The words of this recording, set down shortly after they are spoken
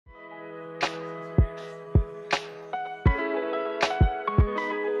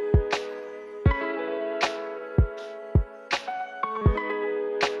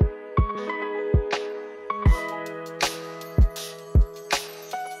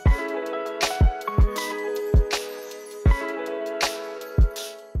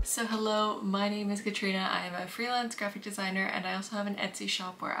Hello, my name is Katrina. I am a freelance graphic designer and I also have an Etsy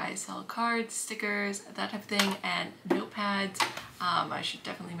shop where I sell cards, stickers, that type of thing, and notepads. I should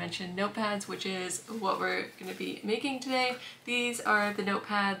definitely mention notepads, which is what we're going to be making today. These are the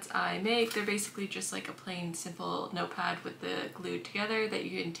notepads I make. They're basically just like a plain simple notepad with the glued together that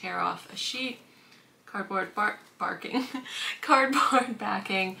you can tear off a sheet. Cardboard cardboard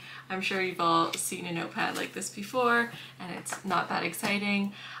backing. I'm sure you've all seen a notepad like this before and it's not that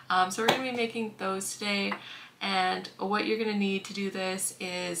exciting. So we're going to be making those today, and what you're going to need to do this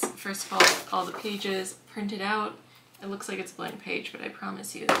is, first of all the pages printed out. It looks like it's a blank page, but I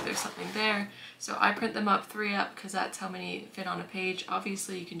promise you that there's something there. So I print them up 3 up because that's how many fit on a page.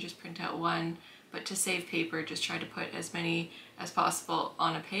 Obviously you can just print out 1, but to save paper, just try to put as many as possible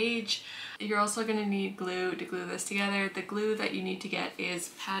on a page. You're also going to need glue to glue this together. The glue that you need to get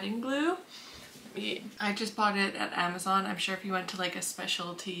is padding glue. I just bought it at Amazon. I'm sure if you went to like a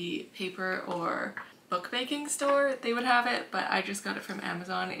specialty paper or bookmaking store, they would have it, but I just got it from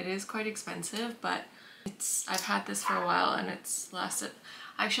Amazon. It is quite expensive, but I've had this for a while and it's lasted.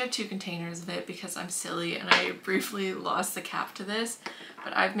 I actually have 2 containers of it because I'm silly and I briefly lost the cap to this,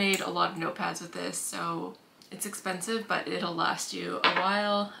 but I've made a lot of notepads with this, so it's expensive, but it'll last you a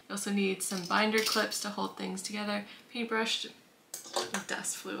while. You also need some binder clips to hold things together, paintbrush,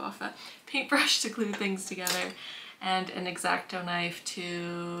 dust flew off that, paintbrush to glue things together, and an X-Acto knife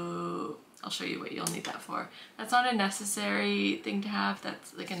to, I'll show you what you'll need that for. That's not a necessary thing to have,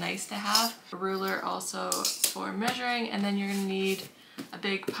 that's like a nice to have. A ruler also for measuring, and then you're gonna need a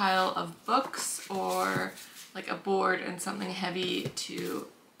big pile of books or like a board and something heavy to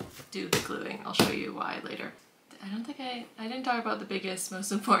do the gluing. I'll show you why later. I didn't talk about the biggest,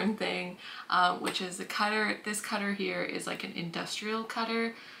 most important thing, which is the cutter. This cutter here is like an industrial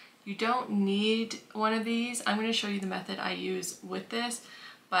cutter. You don't need one of these. I'm going to show you the method I use with this,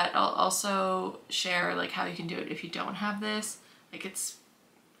 but I'll also share like how you can do it if you don't have this. Like it's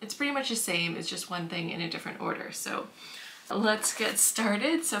pretty much the same, it's just one thing in a different order. So let's get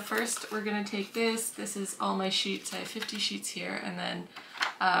started. So first we're going to take this. This is all my sheets. I have 50 sheets here, and then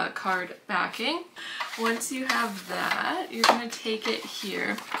card backing. Once you have that, you're going to take it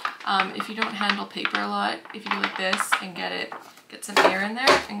here. If you don't handle paper a lot, if you do like this and get some air in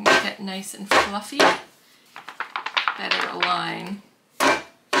there and make it nice and fluffy, better align.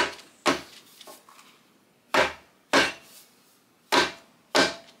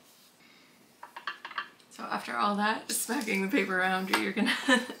 So after all that, smacking the paper around, you're gonna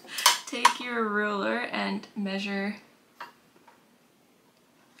take your ruler and measure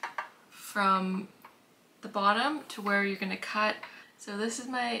from the bottom to where you're gonna cut. So this is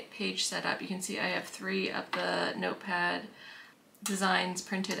my page setup. You can see I have 3 of the notepad designs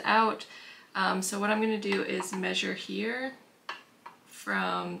printed out. So what I'm gonna do is measure here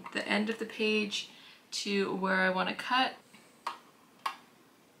from the end of the page to where I want to cut.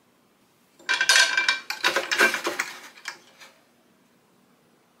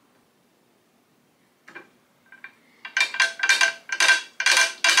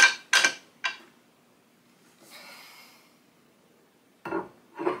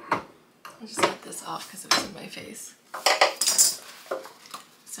 I'll just get this off because it was in my face.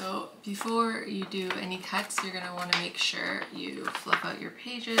 So before you do any cuts, you're going to want to make sure you fluff out your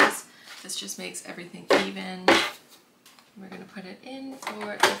pages. This just makes everything even. We're going to put it in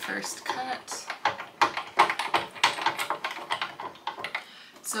for the first cut.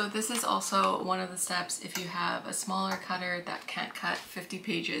 So this is also one of the steps. If you have a smaller cutter that can't cut 50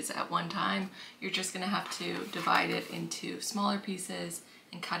 pages at one time, you're just going to have to divide it into smaller pieces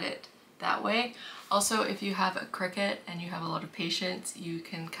and cut it that way. Also, if you have a Cricut and you have a lot of patience, you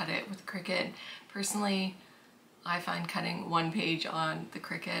can cut it with Cricut. Personally, I find cutting 1 page on the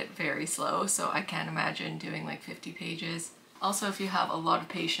Cricut very slow, so I can't imagine doing like 50 pages. Also, if you have a lot of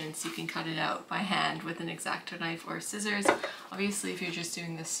patience, you can cut it out by hand with an X-Acto knife or scissors. Obviously, if you're just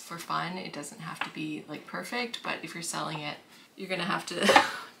doing this for fun, it doesn't have to be like perfect, but if you're selling it, you're gonna have to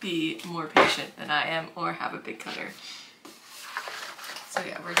be more patient than I am or have a big cutter. So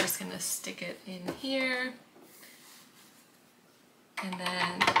yeah, we're just gonna stick it in here and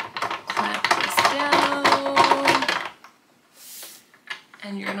then clamp this down.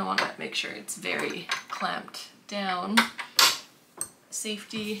 And you're gonna wanna make sure it's very clamped down.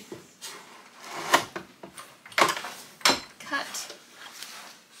 Safety. Cut.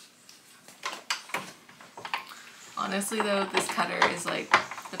 Honestly though, this cutter is like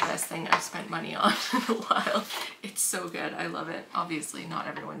the best thing I've spent money on in a while. It's so good, I love it. Obviously not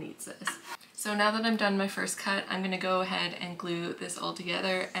everyone needs this. So now that I'm done my first cut, I'm gonna go ahead and glue this all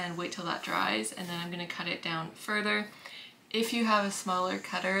together and wait till that dries, and then I'm gonna cut it down further. If you have a smaller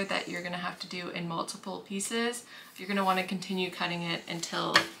cutter that you're gonna have to do in multiple pieces, you're gonna wanna continue cutting it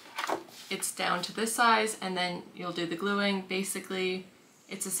until it's down to this size, and then you'll do the gluing. Basically,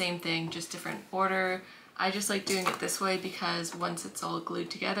 it's the same thing, just different order. I just like doing it this way because once it's all glued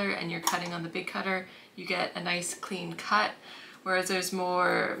together and you're cutting on the big cutter, you get a nice clean cut, whereas there's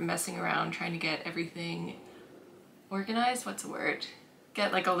more messing around trying to get everything organized, what's the word?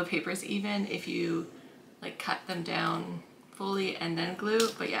 Get like all the papers even if you like cut them down fully and then glue.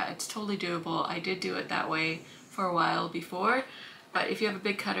 But yeah, it's totally doable. I did do it that way for a while before, but if you have a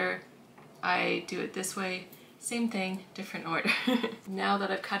big cutter, I do it this way. Same thing, different order. Now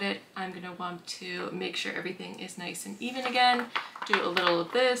that I've cut it, I'm gonna want to make sure everything is nice and even again. Do a little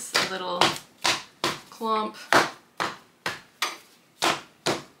of this, a little clump.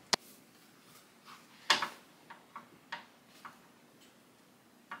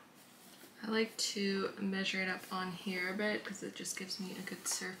 I like to measure it up on here a bit because it just gives me a good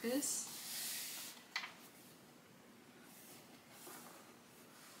surface.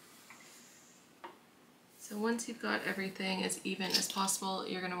 So once you've got everything as even as possible,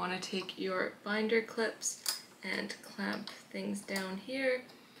 you're going to want to take your binder clips and clamp things down here.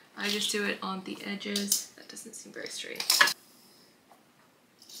 I just do it on the edges. That doesn't seem very straight.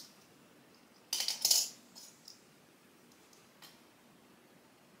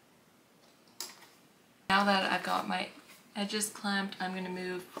 Now that I've got my edges clamped, I'm going to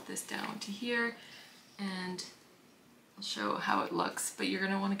move this down to here and I'll show how it looks, but you're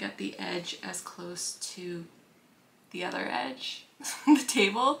going to want to get the edge as close to the other edge, the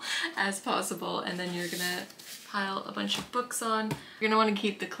table, as possible, and then you're going to pile a bunch of books on. You're going to want to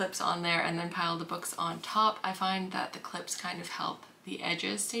keep the clips on there and then pile the books on top. I find that the clips kind of help the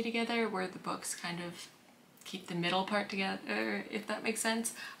edges stay together, where the books kind of keep the middle part together, if that makes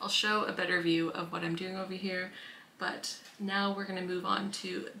sense. I'll show a better view of what I'm doing over here. But now we're going to move on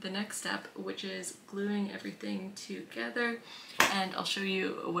to the next step, which is gluing everything together. And I'll show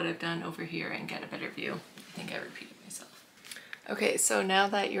you what I've done over here and get a better view. I think I repeated myself. Okay, so now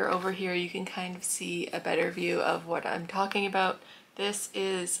that you're over here, you can kind of see a better view of what I'm talking about. This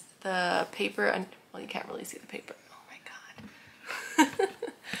is the paper, and well, you can't really see the paper. Oh my god.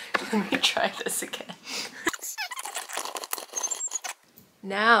 Let me try this again.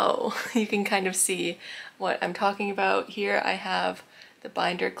 Now you can kind of see what I'm talking about. Here I have the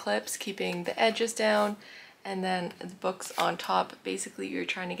binder clips keeping the edges down, and then the books on top. Basically you're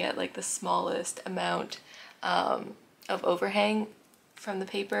trying to get like the smallest amount of overhang from the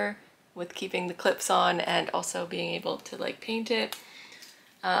paper with keeping the clips on and also being able to like paint it.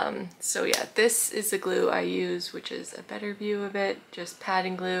 So yeah, this is the glue I use, which is a better view of it. Just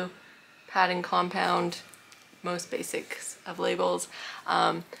padding glue, padding compound, most basics of labels.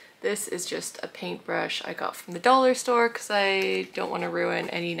 This is just a paintbrush I got from the dollar store because I don't want to ruin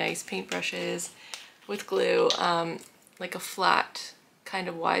any nice paintbrushes with glue. Like a flat kind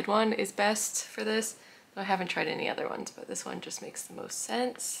of wide one is best for this. I haven't tried any other ones, but this one just makes the most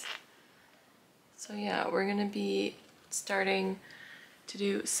sense. So yeah, we're gonna be starting to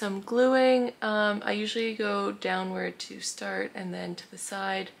do some gluing. I usually go downward to start and then to the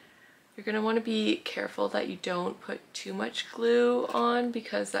side. You're going to want to be careful that you don't put too much glue on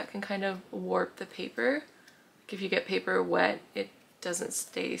because that can kind of warp the paper. Like if you get paper wet, it doesn't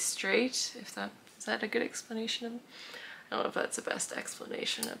stay straight. Is that a good explanation of, I don't know if that's the best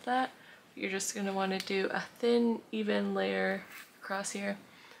explanation of that. You're just going to want to do a thin, even layer across here.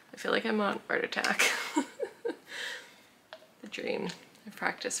 I feel like I'm on Art Attack. The dream. I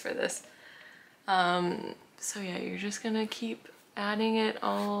practiced for this. So yeah, you're just going to keep adding it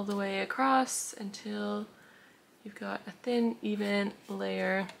all the way across until you've got a thin, even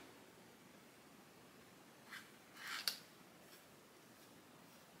layer.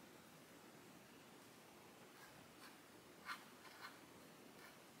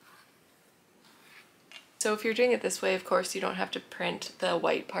 So if you're doing it this way, of course, you don't have to print the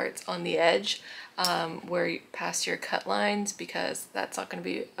white parts on the edge past your cut lines, because that's not going to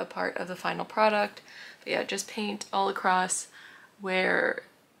be a part of the final product. But yeah, just paint all across where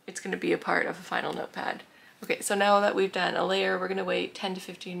it's going to be a part of a final notepad. Okay, so now that we've done a layer, we're going to wait 10 to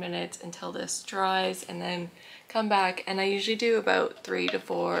 15 minutes until this dries and then come back. And I usually do about 3 to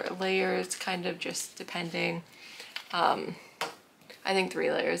 4 layers, kind of just depending. I think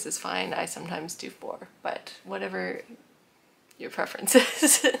 3 layers is fine. I sometimes do 4, but whatever your preference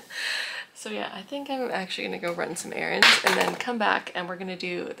is. So yeah, I think I'm actually going to go run some errands and then come back and we're going to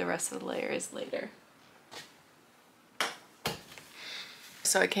do the rest of the layers later.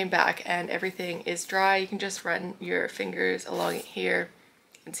 So I came back and everything is dry. You can just run your fingers along it here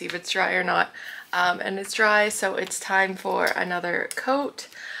and see if it's dry or not. And it's dry, so it's time for another coat.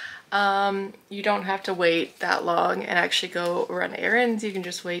 You don't have to wait that long and actually go run errands. You can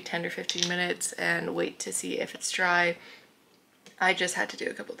just wait 10 or 15 minutes and wait to see if it's dry. I just had to do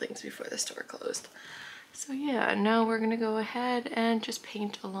a couple things before the store closed. So yeah, now we're gonna go ahead and just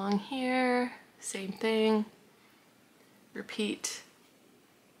paint along here. Same thing. Repeat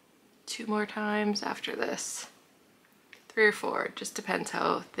 2 more times after this. 3 or 4, just depends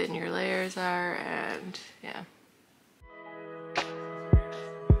how thin your layers are, and yeah.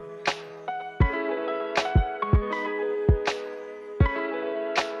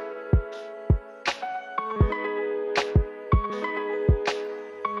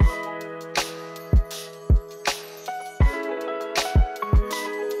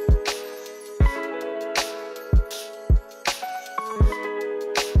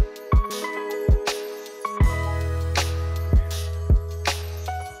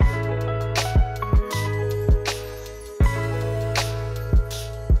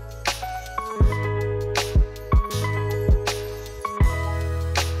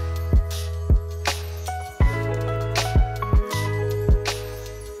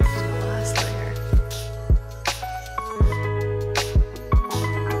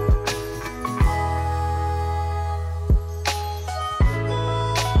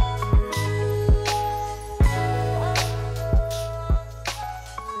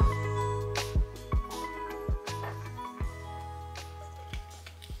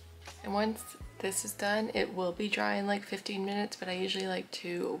 And once this is done, it will be dry in like 15 minutes, but I usually like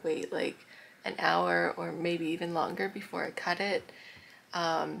to wait like an hour or maybe even longer before I cut it.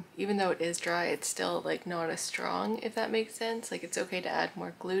 Even though it is dry, it's still like not as strong, if that makes sense. Like, it's okay to add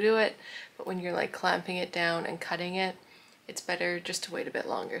more glue to it, but when you're like clamping it down and cutting it, it's better just to wait a bit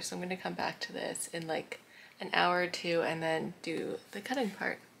longer. So I'm going to come back to this in like an hour or 2 and then do the cutting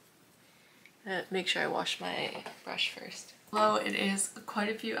part. Make sure I wash my brush first. Although it is quite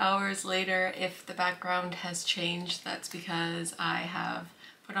a few hours later, if the background has changed, that's because I have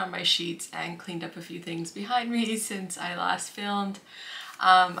put on my sheets and cleaned up a few things behind me since I last filmed.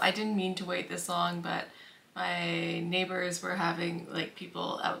 I didn't mean to wait this long, but my neighbors were having like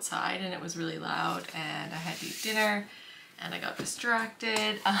people outside and it was really loud, and I had to eat dinner and I got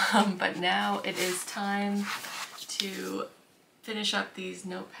distracted. But now it is time to finish up these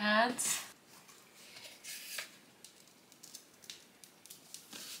notepads.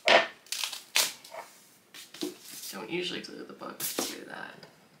 Don't usually glue the books to do that.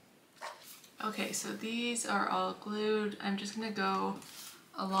 Okay, so these are all glued. I'm just gonna go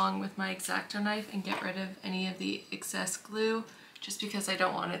along with my X-Acto knife and get rid of any of the excess glue, just because I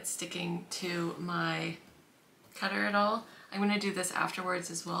don't want it sticking to my cutter at all. I'm gonna do this afterwards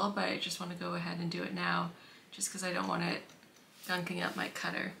as well, but I just want to go ahead and do it now, just because I don't want it gunking up my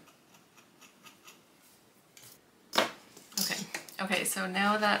cutter. Okay, so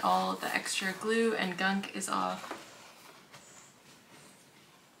now that all the extra glue and gunk is off,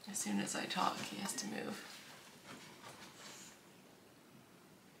 as soon as I talk, he has to move.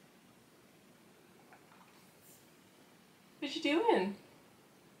 What you doing?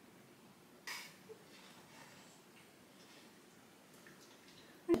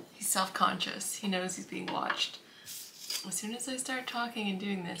 He's self-conscious. He knows he's being watched. As soon as I start talking and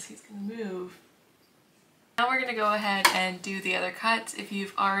doing this, he's gonna move. Now we're gonna go ahead and do the other cuts. If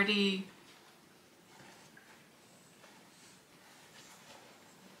you've already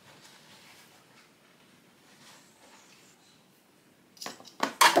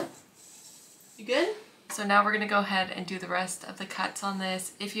You good? So now we're gonna go ahead and do the rest of the cuts on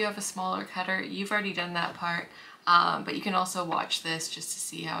this. If you have a smaller cutter, you've already done that part, but you can also watch this just to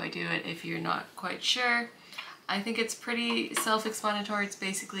see how I do it if you're not quite sure. I think it's pretty self-explanatory. It's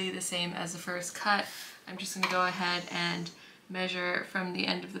basically the same as the first cut. I'm just gonna go ahead and measure from the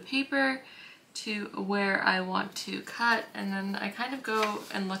end of the paper to where I want to cut, and then I kind of go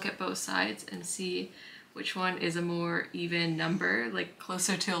and look at both sides and see which one is a more even number, like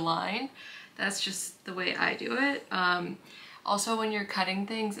closer to a line. That's just the way I do it. Also, when you're cutting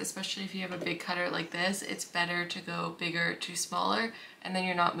things, especially if you have a big cutter like this, it's better to go bigger to smaller, and then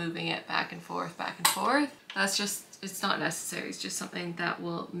you're not moving it back and forth, back and forth. That's just, it's not necessary. It's just something that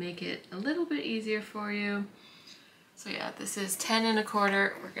will make it a little bit easier for you. So yeah, this is 10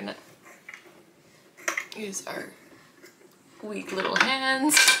 1/4. We're gonna use our weak little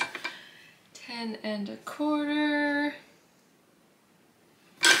hands. 10 1/4.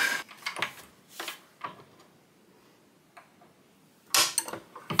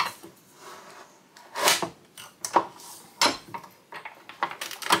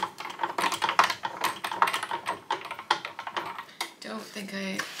 don't think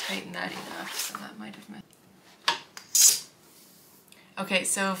I tightened that enough, so that might have missed. Okay,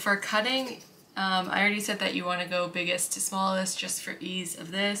 so for cutting, I already said that you want to go biggest to smallest just for ease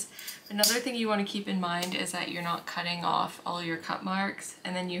of this. Another thing you want to keep in mind is that you're not cutting off all your cut marks,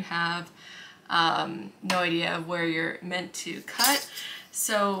 and then you have no idea of where you're meant to cut.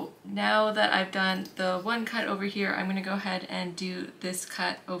 So now that I've done the one cut over here, I'm gonna go ahead and do this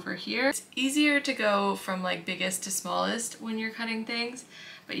cut over here. It's easier to go from like biggest to smallest when you're cutting things,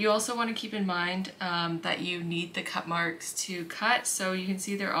 but you also want to keep in mind that you need the cut marks to cut. So you can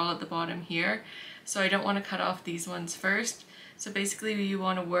see they're all at the bottom here. So I don't want to cut off these ones first. So basically you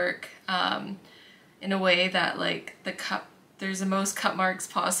want to work in a way that like there's the most cut marks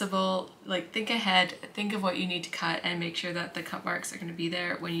possible. Like think ahead, think of what you need to cut and make sure that the cut marks are going to be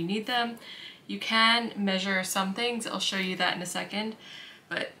there when you need them. You can measure some things, I'll show you that in a second,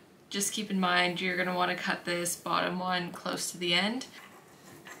 but just keep in mind you're going to want to cut this bottom one close to the end.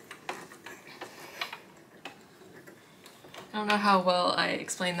 I don't know how well I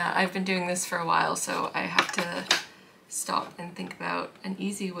explained that. I've been doing this for a while, so I have to stop and think about an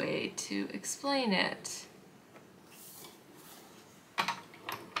easy way to explain it.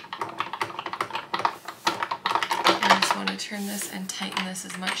 I want to turn this and tighten this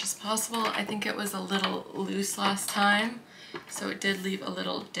as much as possible. I think it was a little loose last time, so it did leave a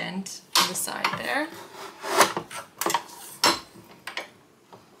little dent on the side there.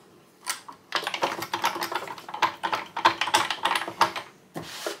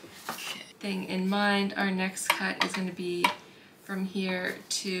 Okay. Thing in mind, our next cut is going to be from here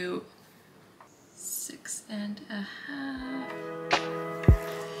to 6.5.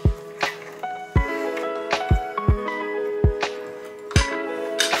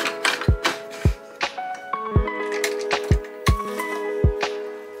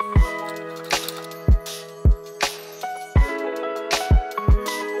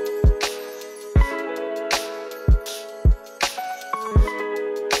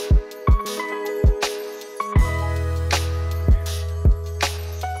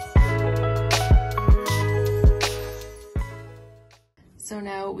 So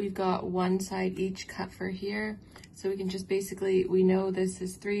now we've got one side each cut for here. So we can just basically, we know this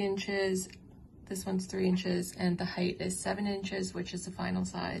is 3 inches, this one's 3 inches, and the height is 7 inches, which is the final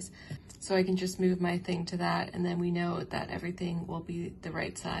size. So I can just move my thing to that, and then we know that everything will be the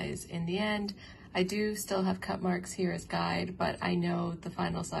right size in the end. I do still have cut marks here as guide, but I know the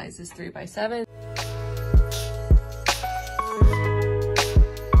final size is 3 by 7.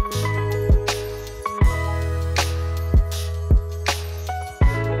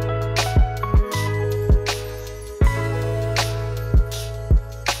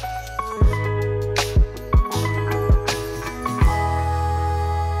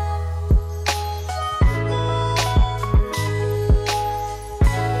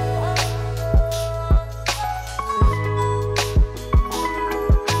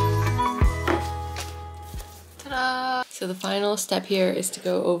 So the final step here is to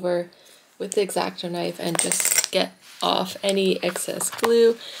go over with the X-Acto knife and just get off any excess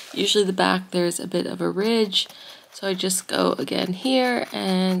glue. Usually the back there's a bit of a ridge, so I just go again here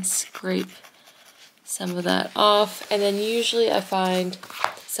and scrape some of that off. And then usually I find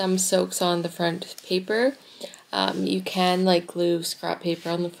some soaks on the front paper. You can like glue scrap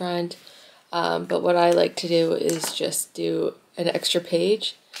paper on the front, but what I like to do is just do an extra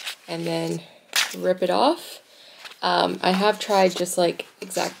page and then rip it off. I have tried just like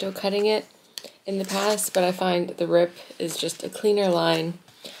X-Acto cutting it in the past, but I find the rip is just a cleaner line.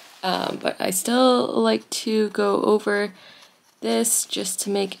 But I still like to go over this just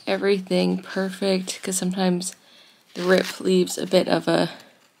to make everything perfect, because sometimes the rip leaves a bit of a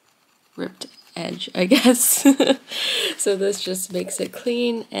ripped edge, I guess. So this just makes it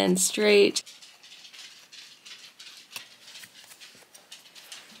clean and straight.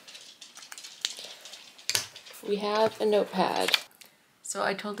 We have a notepad. So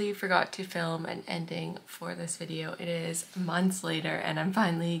I totally forgot to film an ending for this video. It is months later and I'm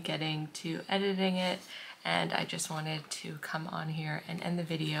finally getting to editing it, and I just wanted to come on here and end the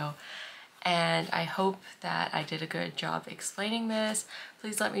video. And I hope that I did a good job explaining this.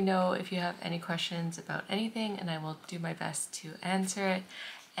 Please let me know if you have any questions about anything and I will do my best to answer it.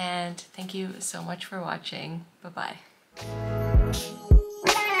 And thank you so much for watching. Bye-bye.